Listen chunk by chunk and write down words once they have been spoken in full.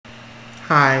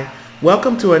Hi,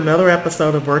 welcome to another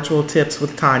episode of Virtual Tips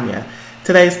with Tanya.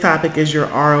 Today's topic is your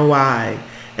ROI.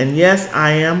 And yes,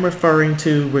 I am referring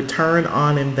to return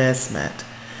on investment.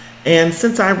 And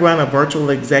since I run a virtual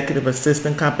executive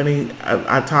assistant company,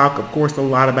 I talk, of course, a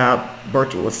lot about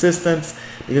virtual assistants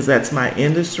because that's my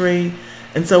industry.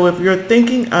 And so if you're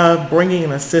thinking of bringing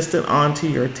an assistant onto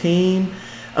your team,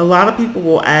 a lot of people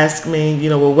will ask me,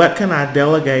 well, what can I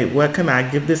delegate? What can I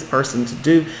give this person to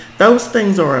do? Those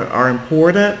things are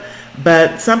important,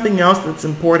 but something else that's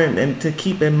important and to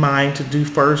keep in mind to do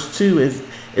first too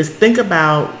is think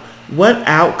about what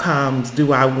outcomes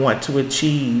do I want to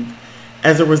achieve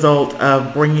as a result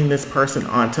of bringing this person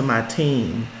onto my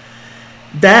team.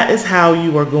 That is how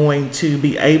you are going to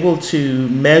be able to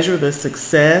measure the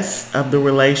success of the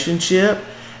relationship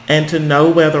and to know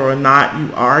whether or not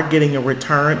you are getting a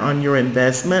return on your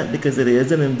investment, because it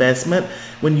is an investment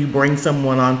when you bring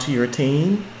someone onto your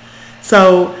team.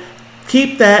 So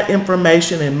keep that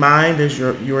information in mind as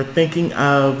you're thinking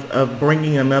of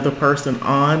bringing another person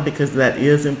on, because that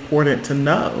is important to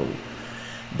know.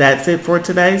 That's it for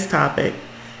today's topic.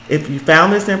 If you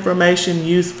found this information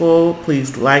useful,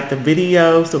 please like the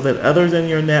video so that others in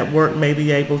your network may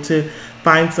be able to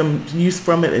find some use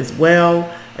from it as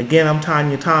well. Again, I'm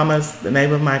Tanya Thomas. The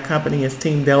name of my company is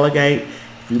Team Delegate.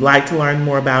 If you'd like to learn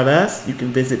more about us, you can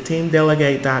visit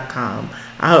teamdelegate.com.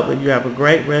 I hope that you have a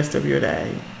great rest of your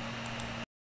day.